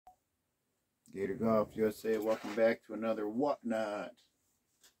Gator Golf USA, welcome back to another Whatnot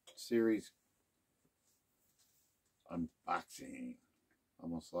series unboxing.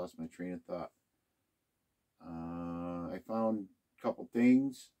 Almost lost my train of thought. I found a couple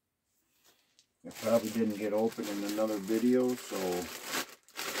things that probably didn't get open in another video, so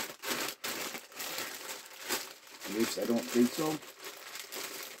at least I don't think so.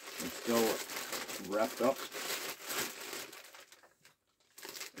 I'm still wrapped up.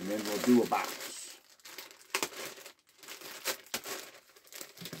 And then we'll do a box.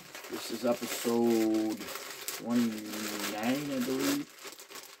 This is episode 29, I believe.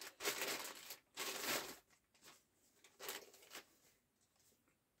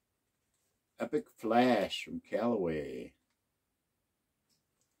 Epic Flash from Callaway.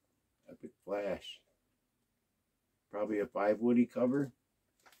 Epic Flash. Probably a 5-woody cover.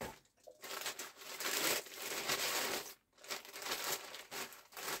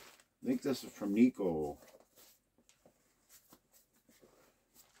 I think this is from Nico.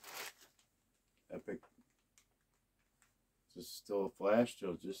 Epic. This is still a Flash,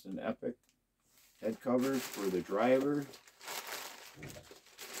 so just an Epic head cover for the driver. I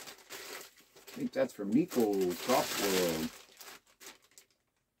think that's from Nico Croft World.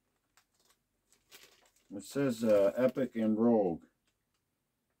 It says Epic and Rogue.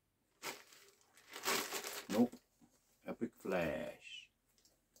 Nope. Epic Flash.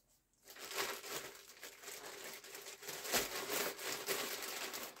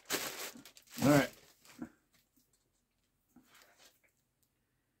 Alright.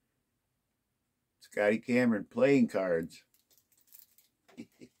 Scotty Cameron playing cards.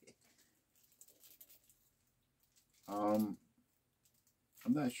 I'm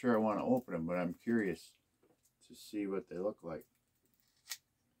not sure I want to open them, but I'm curious to see what they look like.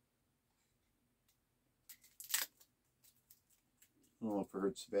 I don't know if it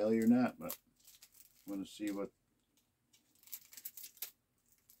hurts the value or not, but I want to see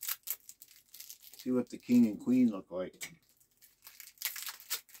what the king and queen look like.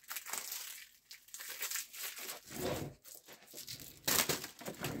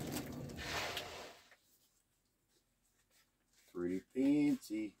 Pretty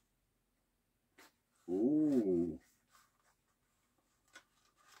fancy. Ooh.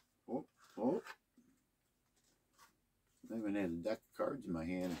 Oh, oh. I haven't had a deck of cards in my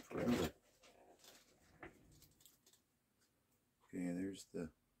hand forever. Okay, there's the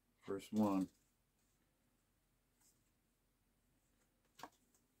first one.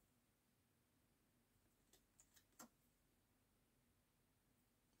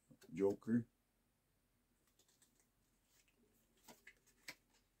 Joker.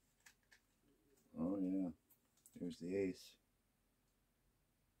 Oh yeah, there's the ace.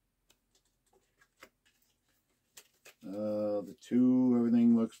 The two,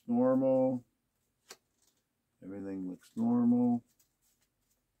 everything looks normal. Everything looks normal.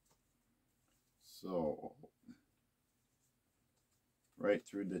 So, right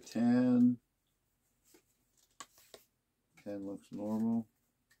through the 10. 10 looks normal.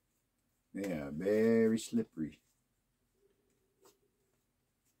 Yeah, very slippery.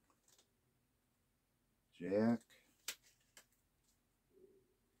 Jack.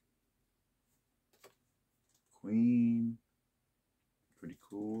 Queen. Pretty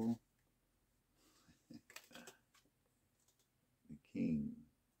cool. The king.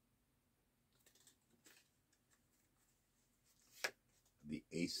 The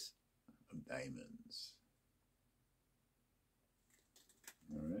ace of diamonds.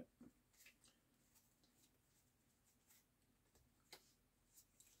 All right.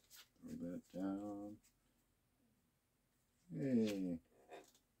 Throw that down. Hey,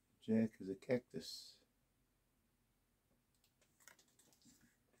 Jack is a cactus.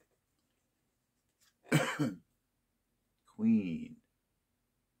 Queen.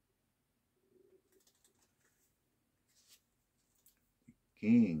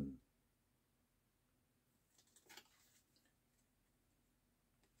 King.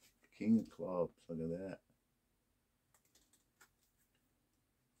 King of clubs. Look at that.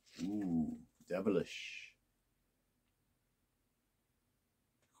 Ooh, devilish.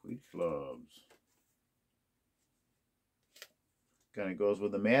 Queen clubs. Kind of goes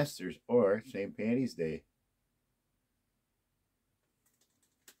with the Masters or St. Patty's Day.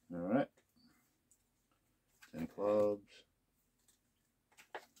 All right. 10 clubs.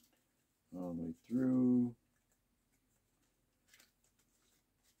 All the way through.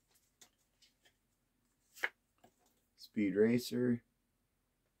 Speed Racer.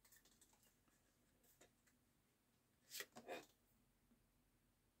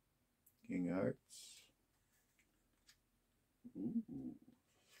 King of Hearts. Ooh.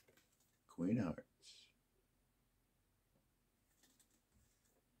 Queen of Hearts.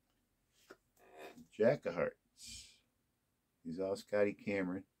 Jack of Hearts. He's all Scotty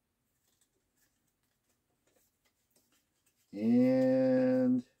Cameron.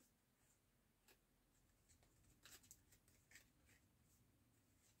 And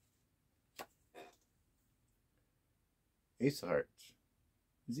Ace of Hearts.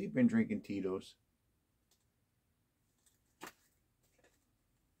 Has he been drinking Tito's?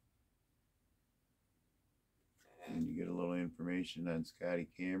 And you get a little information on Scotty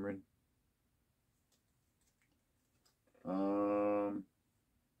Cameron.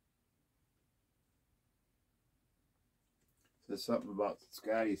 Says something about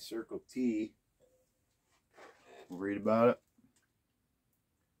Scotty's Circle T. We'll read about it.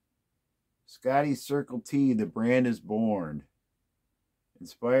 Scotty's Circle T, the brand is born.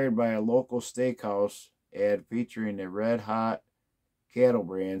 Inspired by a local steakhouse ad featuring a red-hot cattle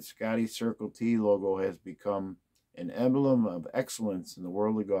brand, Scotty's Circle T logo has become an emblem of excellence in the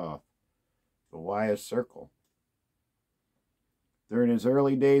world of golf. The Y is circle. During his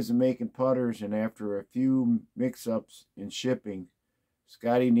early days of making putters and after a few mix-ups in shipping,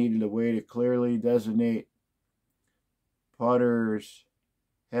 Scotty needed a way to clearly designate putters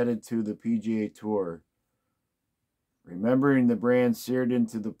headed to the PGA Tour. Remembering the brand seared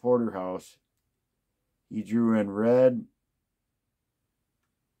into the porterhouse, he drew in red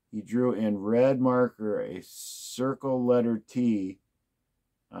marker a circle letter T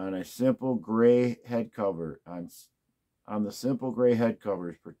on a simple gray head cover on the simple gray head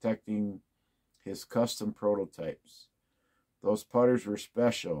covers protecting his custom prototypes. Those putters were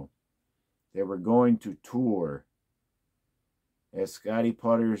special. They were going to tour. As Scotty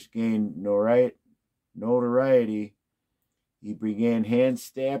putters gained notoriety, he began to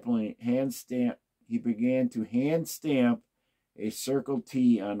hand stamp a Circle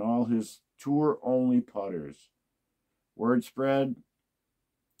T on all his tour-only putters. Word spread,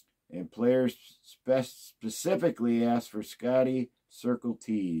 and players specifically asked for Scotty Circle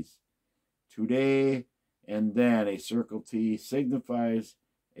T's. Today and then, a Circle T signifies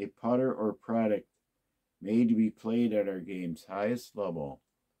a putter or product made to be played at our game's highest level.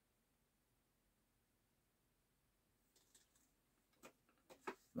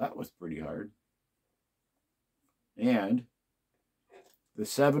 That was pretty hard. And the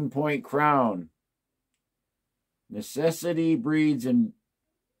 7-point crown. Necessity breeds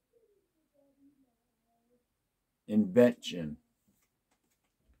invention.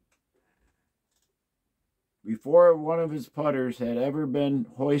 Before one of his putters had ever been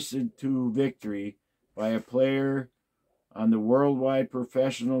hoisted to victory by a player on the worldwide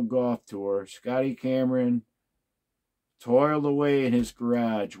professional golf tour, Scotty Cameron toiled away in his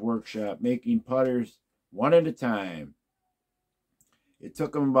garage workshop, making putters one at a time. It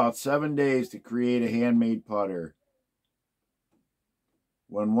took him about 7 days to create a handmade putter.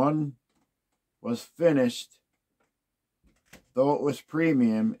 When one was finished, though it was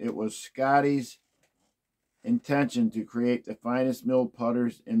premium, it was Scotty's intention to create the finest milled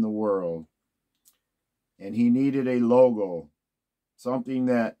putters in the world. And he needed a logo, something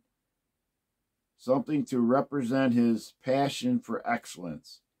to represent his passion for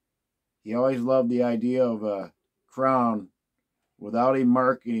excellence. He always loved the idea of a crown without a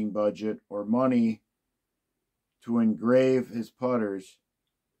marketing budget or money to engrave his putters.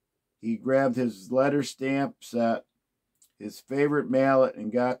 He grabbed his letter stamp set, his favorite mallet,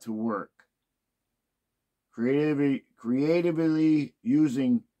 and got to work. Creatively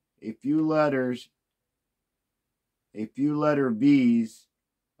using a few letter V's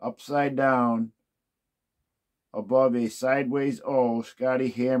upside down above a sideways O, Scotty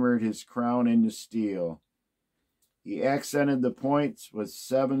hammered his crown into steel. He accented the points with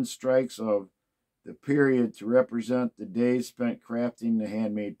 7 strikes of the period to represent the days spent crafting the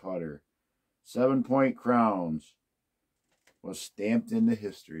handmade putter. 7-point crowns was stamped into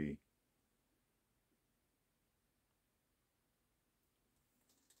history.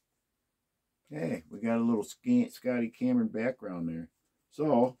 Hey, we got a little Scotty Cameron background there.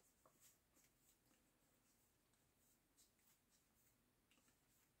 So,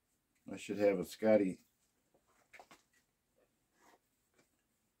 I should have a Scotty.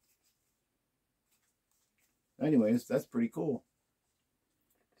 Anyways, that's pretty cool.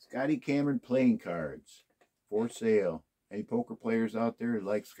 Scotty Cameron playing cards for sale. Any poker players out there who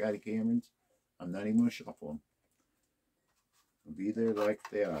like Scotty Camerons? I'm not even going to shuffle them. They'll be there like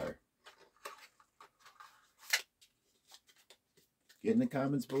they are. Get in the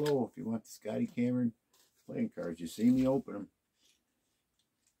comments below if you want the Scotty Cameron playing cards. You see me open them.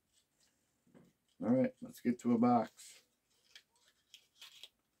 Alright, let's get to a box.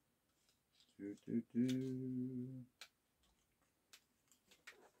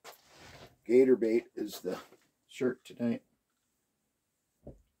 Gator bait is the shirt tonight.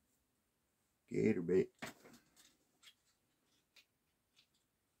 Gator bait.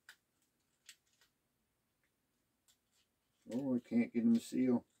 Oh, I can't get him to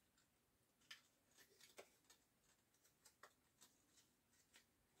seal.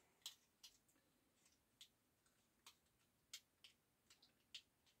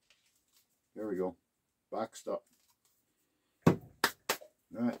 There we go. Boxed up. All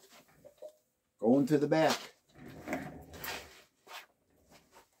right. Going to the back.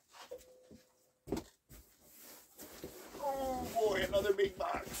 Oh boy, another big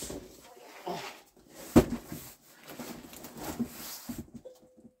box. Oh.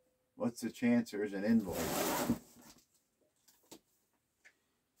 What's the chance there's an invoice?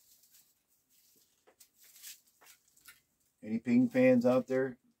 Any ping fans out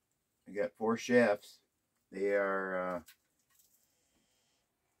there? I got 4 shafts. They are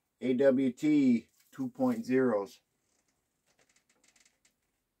AWT 2.0s.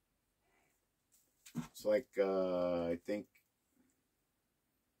 It's like I think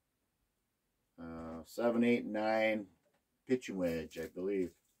 7, 8, 9 pitching wedge, I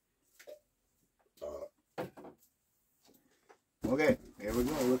believe. Okay, here we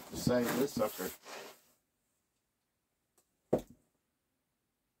go. Look at the side of this sucker.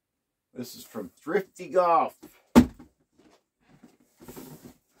 This is from Thrifty Golf.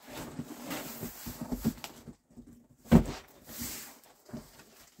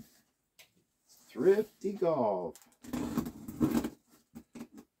 Thrifty Golf.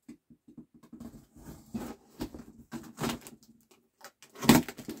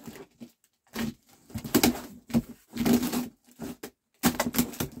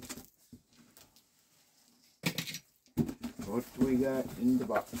 What do we got in the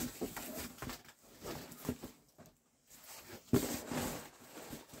box?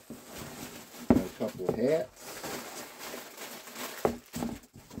 Got a couple of hats.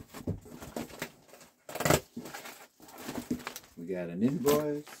 We got an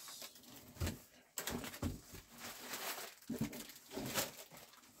invoice.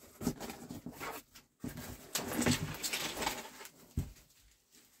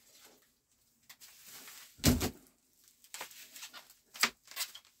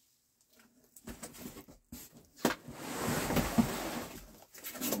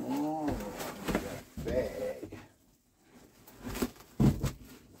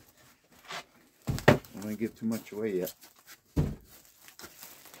 Give too much away yet.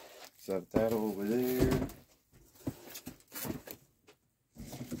 Set that over there.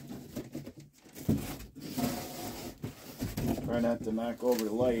 Try not to knock over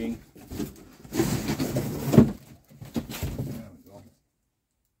the lighting. There we go.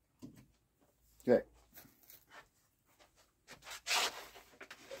 Okay.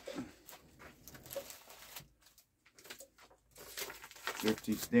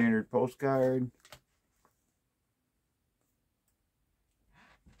 Thrifty standard postcard.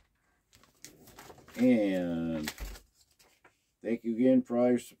 And thank you again for all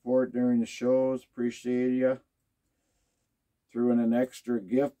your support during the shows. Appreciate you. Threw in an extra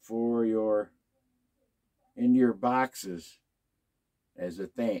gift for into your boxes as a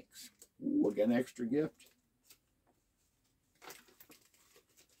thanks. Ooh, we got an extra gift.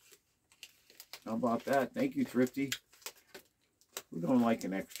 How about that? Thank you, Thrifty. Who don't like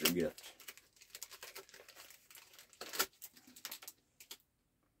an extra gift?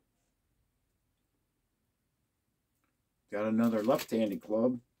 Got another left-handed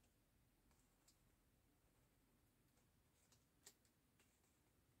club.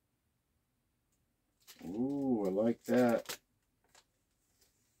 Ooh, I like that.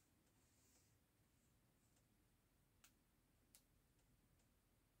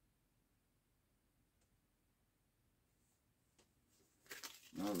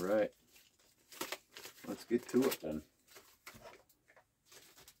 All right. Let's get to it then.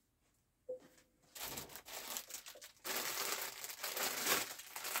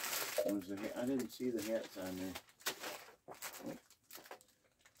 I didn't see the hats on there. Oh.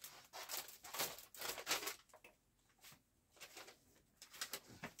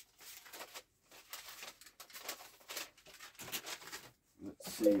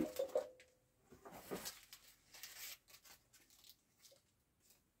 Let's see.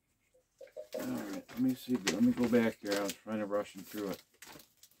 All right, let me see. Let me go back here. I was trying to rush through it.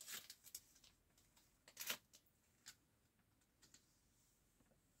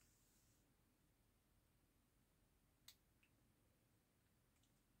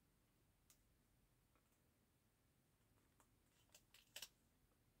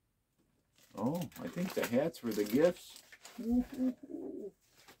 Oh, I think the hats were the gifts.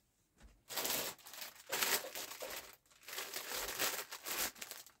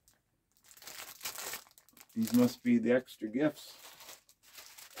 These must be the extra gifts.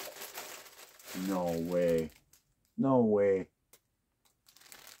 No way. No way.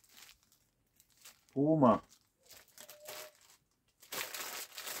 Puma.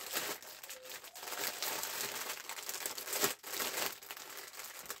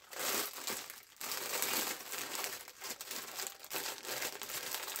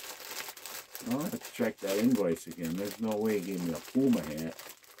 I'll have to check that invoice again. There's no way he gave me a Puma hat.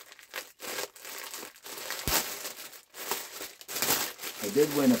 I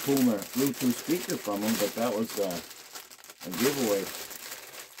did win a Puma Bluetooth speaker from him, but that was a giveaway.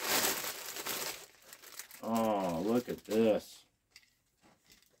 Oh, look at this.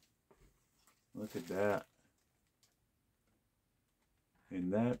 Look at that. Isn't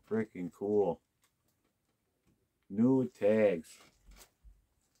that freaking cool? New tags.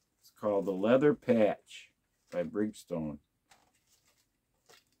 It's called the Leather Patch by Bridgestone.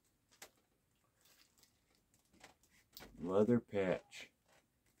 Leather Patch.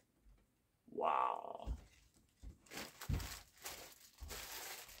 Wow.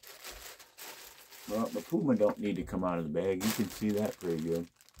 Well, the Puma don't need to come out of the bag. You can see that pretty good.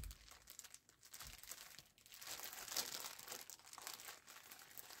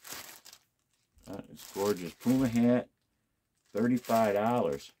 That is gorgeous. Puma hat,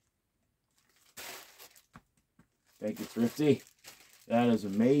 $35. Thank you, Thrifty. That is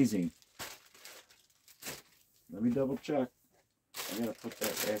amazing. Let me double check. I gotta put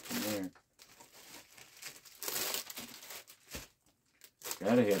that back in there.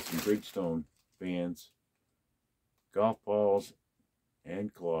 Gotta have some Bridgestone bands, golf balls,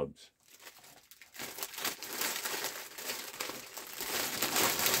 and clubs.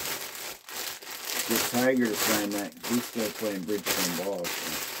 Get Tiger to sign that. He's still playing Bridgestone balls.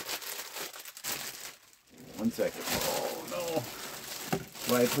 So. 1 second. Oh no. That's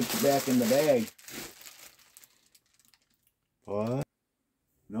why I put you back in the bag. What?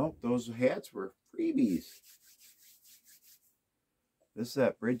 Nope, those hats were freebies. This is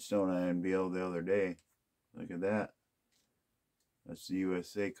that Bridgestone I unveiled the other day. Look at that. That's the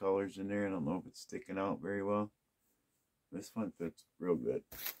USA colors in there. I don't know if it's sticking out very well. This one fits real good.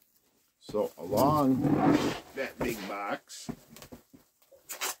 So along that big box,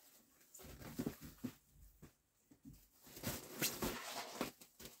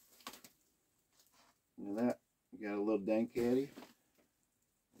 look at that. You got a little dang caddy.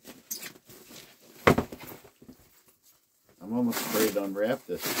 I'm almost afraid to unwrap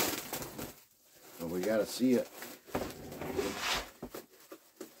this, but we gotta see it.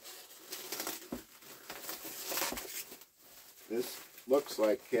 This looks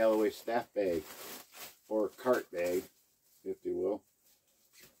like Callaway staff bag, or cart bag, if you will.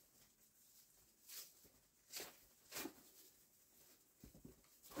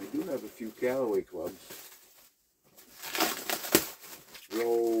 I do have a few Callaway clubs.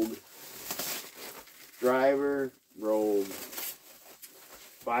 Rolled driver, rolled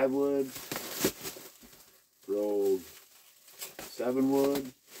 5-wood, rolled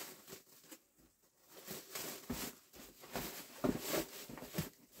 7-wood.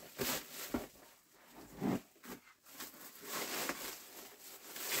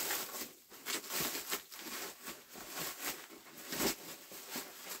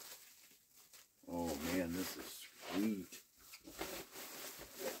 Oh man, this is sweet.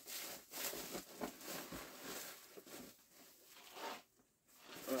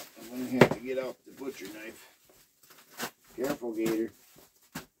 I'm going to have to get out the butcher knife. Careful, Gator.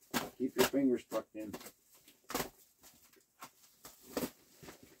 Keep your fingers tucked in.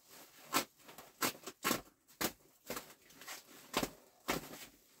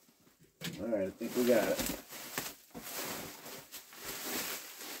 Alright, I think we got it.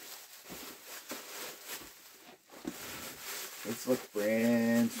 This looks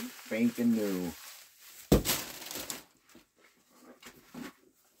brand spanking new.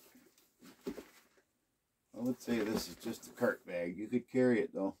 I would say this is just a cart bag. You could carry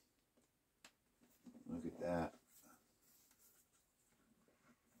it though. Look at that.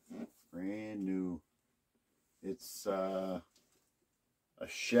 Brand new. It's a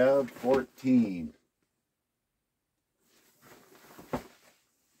Chev 14.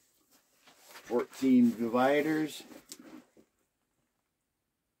 14 dividers.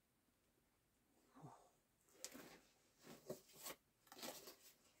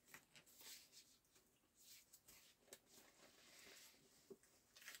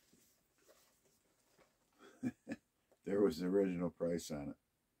 There was the original price on it.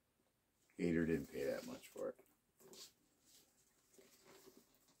 Gator didn't pay that much for it.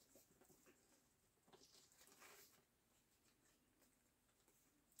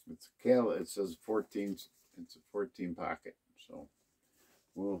 It's a it says 14, it's a 14 pocket, so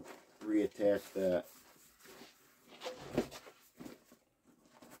we'll reattach that.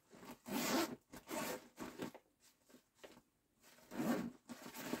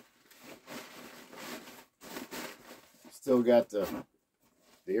 Still got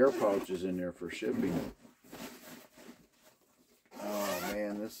the air pouches in there for shipping. Oh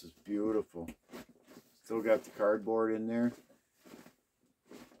man, this is beautiful. Still got the cardboard in there.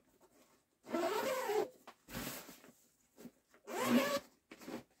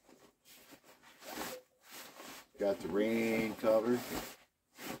 Got the rain cover.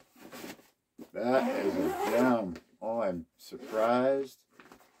 That is a gem. Oh, I'm surprised.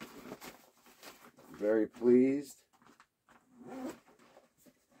 Very pleased.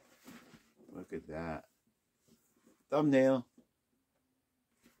 Look at that. Thumbnail.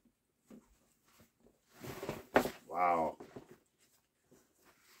 Wow.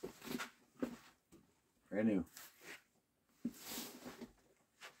 Brand new.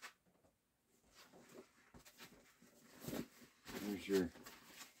 Here's your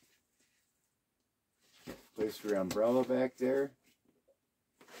place for your umbrella back there.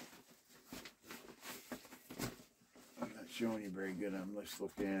 I'm not showing you very good. I'm just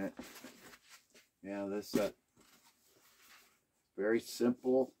looking at it. Yeah, this very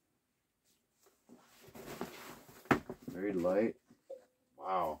simple, very light.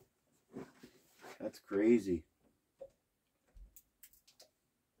 Wow, that's crazy.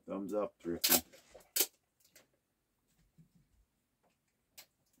 Thumbs up, Thrifty.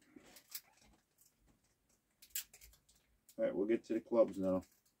 All right, we'll get to the clubs now.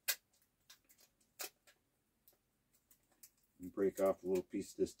 And break off a little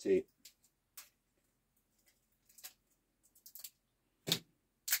piece of this tape.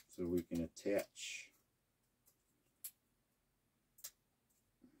 So we can attach.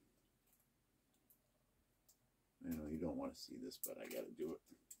 I know you don't want to see this, but I got to do it.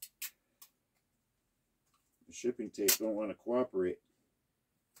 The shipping tape don't want to cooperate.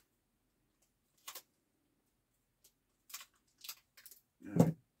 All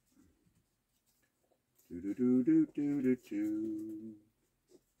right. Do do do do do do do.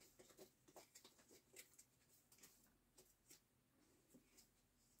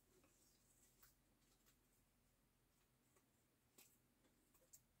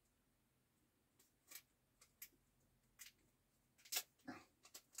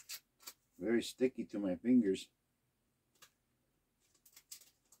 Very sticky to my fingers.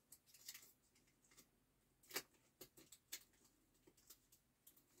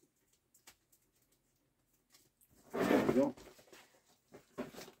 There we go.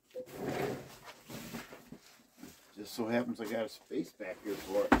 Just so happens I got a space back here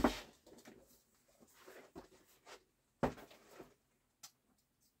for it.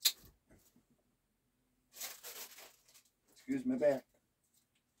 Excuse my back.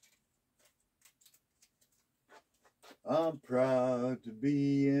 I'm proud to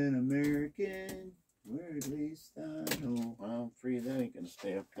be an American, where at least I know I'm free. That ain't gonna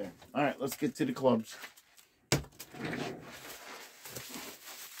stay up there. All right, let's get to the clubs.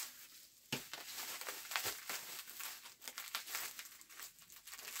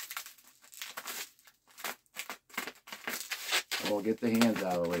 Oh, get the hands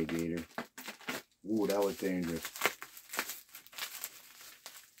out of the way, Gator. Ooh, that was dangerous.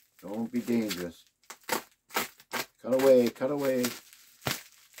 Don't be dangerous. Cut away, cut away.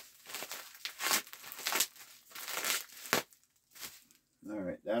 All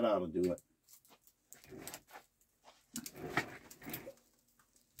right, that ought to do it.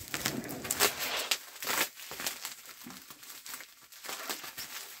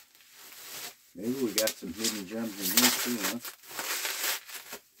 Maybe we got some hidden gems in here too, huh?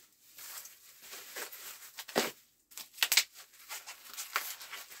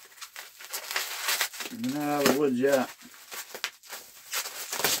 Not out of the woods yet.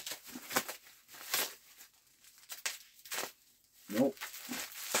 Nope.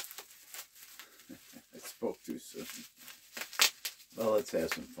 I spoke too soon. Well, let's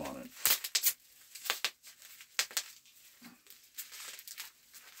have some fun.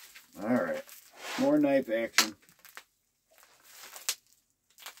 Alright. More knife action.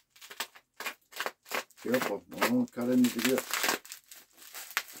 Careful. Don't cut into the grip.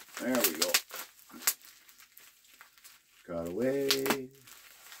 There we go. Cut away,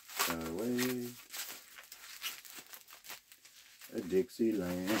 cut away. A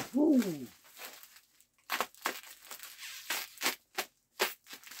Dixieland. Woo!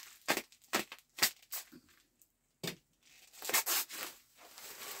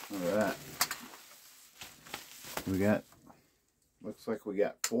 Look at that. We got, looks like we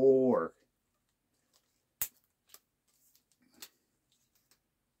got 4.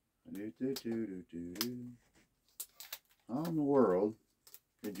 How in the world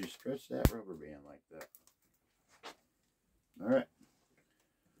did you stretch that rubber band like that? Alright.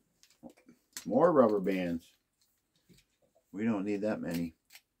 More rubber bands. We don't need that many.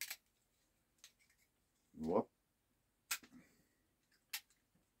 Whoop.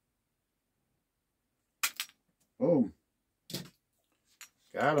 Boom.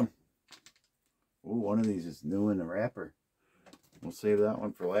 Got him. Oh, one of these is new in the wrapper. We'll save that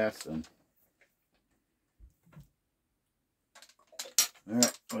one for last then.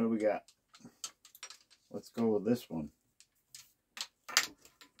 Alright, what do we got? Let's go with this one.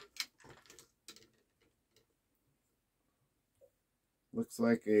 Looks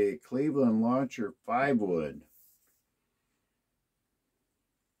like a Cleveland Launcher 5-wood.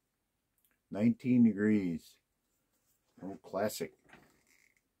 19 degrees. Oh, classic.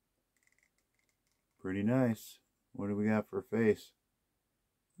 Pretty nice. What do we got for face?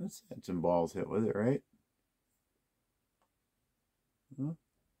 Let's had some balls hit with it, right? Huh?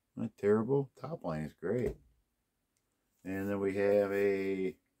 Not terrible. Top line is great. And then we have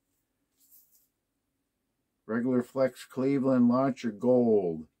a regular flex Cleveland Launcher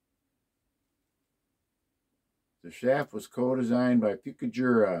Gold. The shaft was co-designed by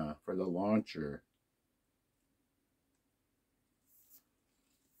Picajura for the launcher.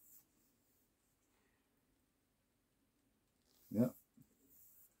 Yep.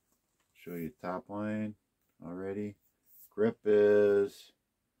 Show you top line already. Grip is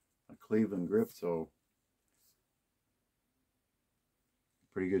a Cleveland grip, so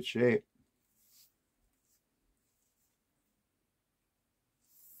pretty good shape.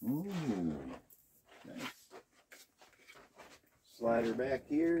 Ooh, nice. Slider back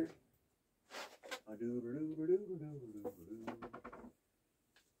here.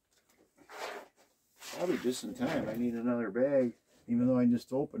 Probably just in time. I need another bag, even though I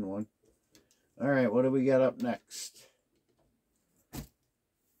just opened one. Alright, what do we got up next?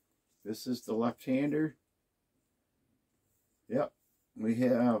 This is the left-hander. Yep. We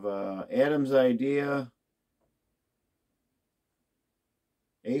have Adam's Idea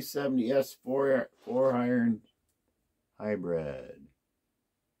A70S 4-iron hybrid.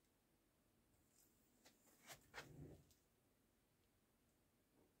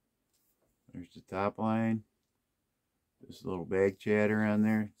 There's the top line. This little bag chatter on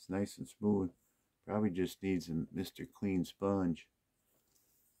there. It's nice and smooth. Probably just needs a Mr. Clean sponge.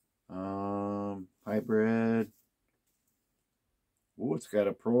 Hybrid. Oh, it's got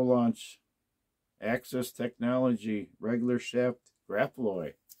a Pro Launch Access Technology regular shaft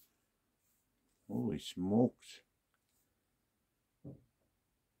graphloy. Holy smokes.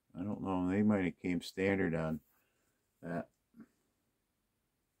 I don't know. They might have came standard on that.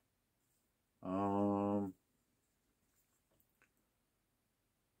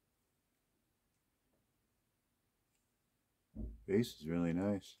 Base is really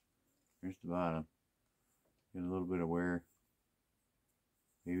nice. Here's the bottom. Get a little bit of wear.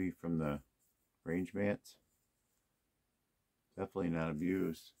 Maybe from the range mats. Definitely not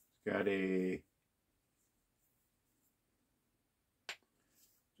abused. It's got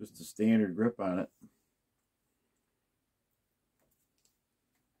just a standard grip on it.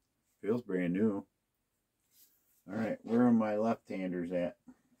 Feels brand new. Alright, where are my left-handers at?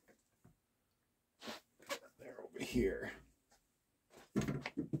 They're over here.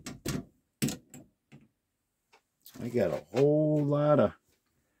 I got a whole lot of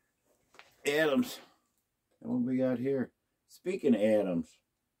Adams. And what we got here? Speaking of Adams,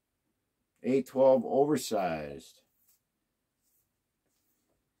 A12 oversized.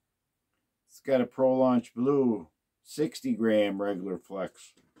 It's got a Pro Launch Blue 60-gram regular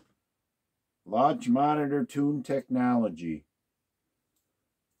flex. Launch monitor tune technology.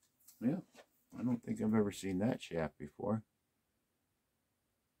 Yeah, I don't think I've ever seen that shaft before.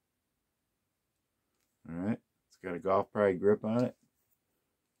 Alright, it's got a Golf Pride grip on it.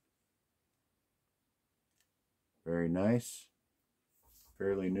 Very nice.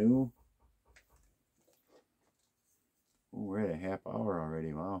 Fairly new. Oh, we're at a half hour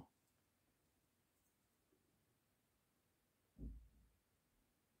already. Wow.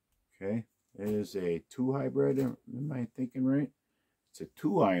 Okay. It is a 2 hybrid. Am I thinking right? It's a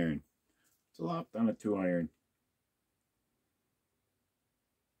 2-iron. It's a lot on a 2-iron.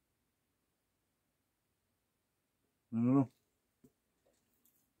 I don't know.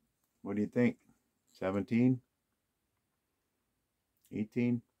 What do you think? 17?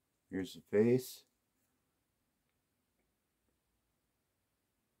 18? Here's the face.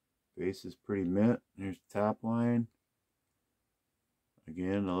 Base is pretty mint. Here's the top line.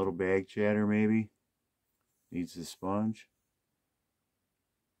 Again, a little bag chatter maybe. Needs the sponge.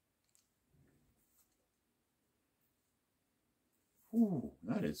 Ooh,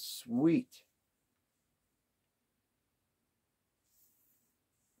 that is sweet.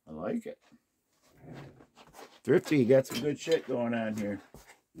 I like it. Thrifty, you got some good shit going on here.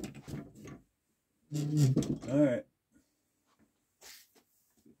 All right.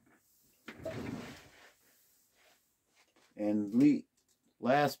 And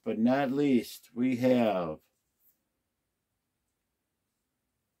last but not least, we have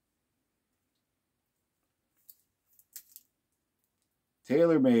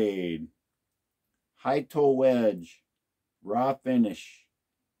TaylorMade high toe wedge raw finish.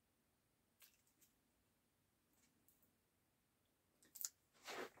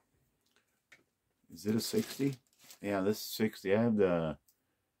 Is it a 60? Yeah, this is 60. I have the,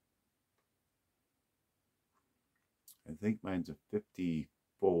 I think mine's a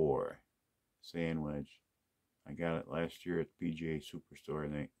 54 sand wedge. I got it last year at the PGA Superstore,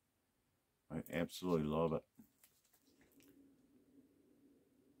 I think. I absolutely love it.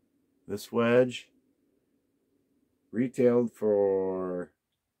 This wedge retailed for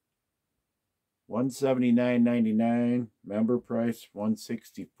 $179.99. Member price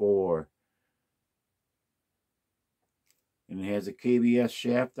 $164. And it has a KBS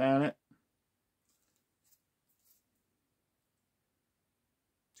shaft on it.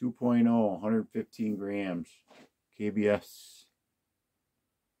 2.0, 115 grams. KBS.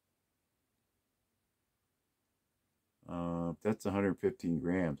 If that's 115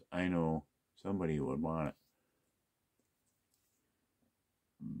 grams, I know somebody would want it.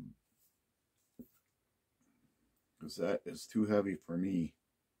 Because that is too heavy for me.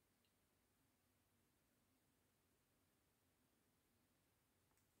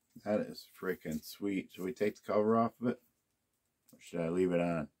 That is freaking sweet. Should we take the cover off of it? Or should I leave it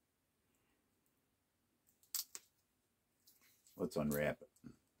on? Let's unwrap it.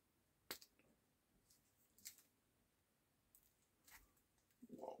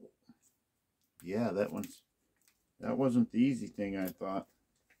 Whoa. Yeah, that wasn't the easy thing I thought.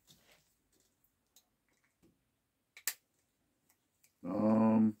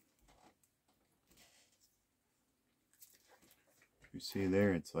 You see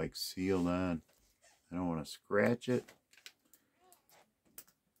there, it's like sealed on. I don't want to scratch it.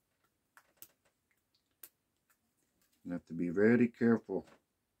 You have to be very careful.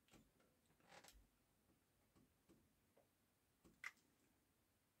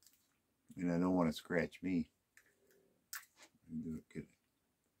 And I don't want to scratch me. Do it good.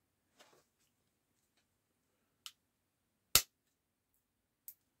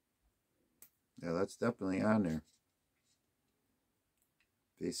 Yeah, that's definitely on there.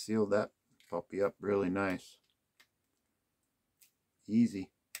 They sealed that puppy up really nice. Easy,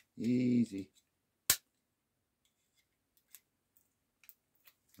 easy.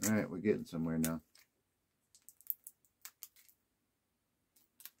 All right, we're getting somewhere now.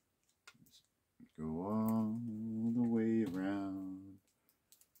 Just go all the way around.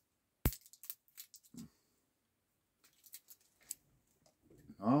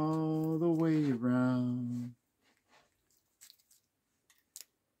 All the way around.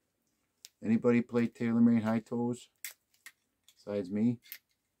 Anybody play TaylorMade high toes besides me?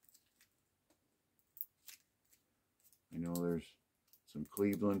 I know there's some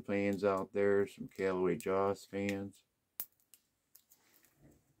Cleveland fans out there, some Callaway Jaws fans,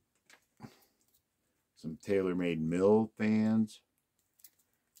 some TaylorMade Mill fans.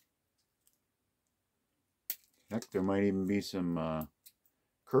 Heck, there might even be some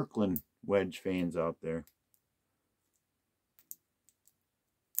Kirkland wedge fans out there.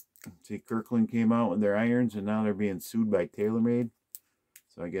 See, Kirkland came out with their irons and now they're being sued by TaylorMade.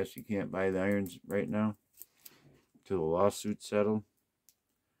 So I guess you can't buy the irons right now until the lawsuit's settled.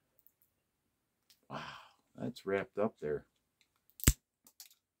 Wow, that's wrapped up there.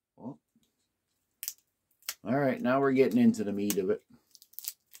 Well, all right, now we're getting into the meat of it.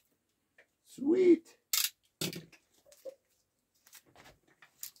 Sweet.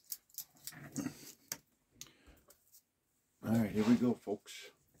 All right, here we go,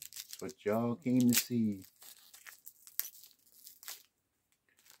 folks. What y'all came to see.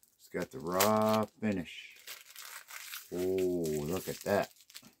 It's got the raw finish. Oh, look at that.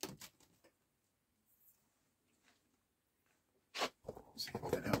 Let's see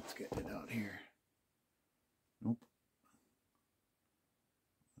if that helps getting it out here. Nope.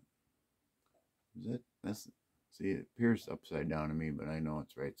 Is it? That's, see, it appears upside down to me, but I know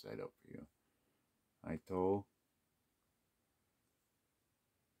it's right side up for you. High toe.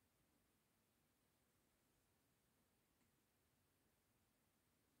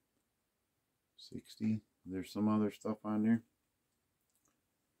 $60. There's some other stuff on there.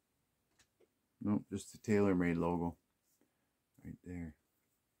 Nope, just the TaylorMade logo. Right there.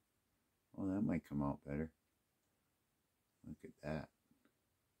 Oh, that might come out better. Look at that.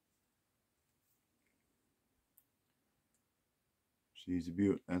 She's a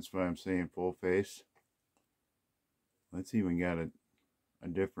beaut. That's why I'm saying full face. Let's even got a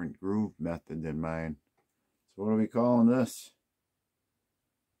different groove method than mine. So what are we calling this?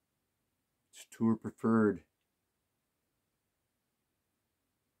 It's Tour Preferred.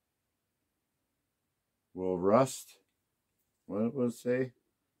 Will rust. What will it say?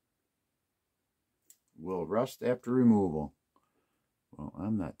 Will rust after removal. Well,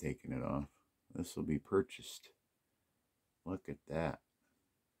 I'm not taking it off. This will be purchased. Look at that.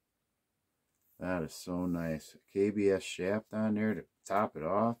 That is so nice. KBS shaft on there to top it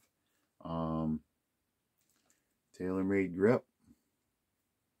off. TaylorMade grip.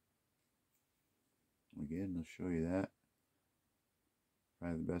 Again, I'll show you that.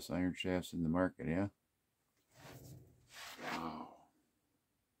 Probably the best iron shafts in the market, yeah? Wow.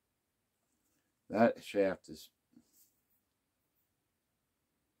 That shaft is...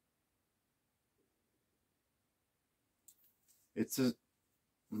 It's a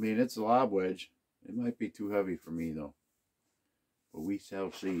lob wedge. It might be too heavy for me though. But we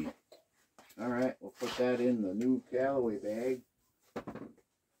shall see. Alright, we'll put that in the new Callaway bag.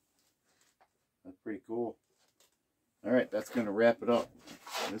 That's pretty cool. Alright, that's going to wrap it up.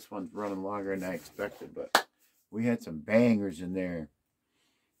 This one's running longer than I expected, but we had some bangers in there.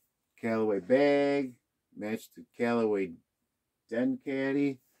 Callaway bag, matched the Callaway Den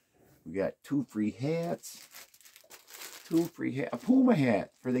Caddy. We got 2 free hats. 2 free hats. A Puma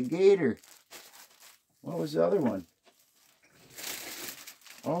hat for the Gator. What was the other one?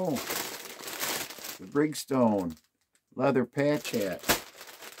 Oh, the Brigstone leather patch hat.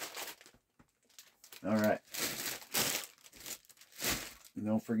 Alright. And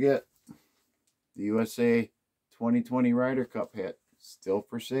don't forget, the USA 2020 Ryder Cup hat. Still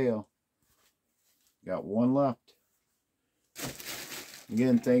for sale. Got 1 left.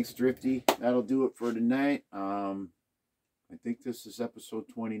 Again, thanks, Thrifty. That'll do it for tonight. I think this is episode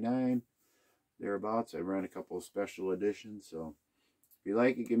 29. Thereabouts. I ran a couple of special editions. So if you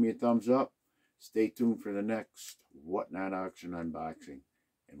like it, give me a thumbs up. Stay tuned for the next Whatnot auction unboxing.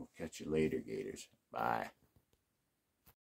 And we'll catch you later, Gators. Bye.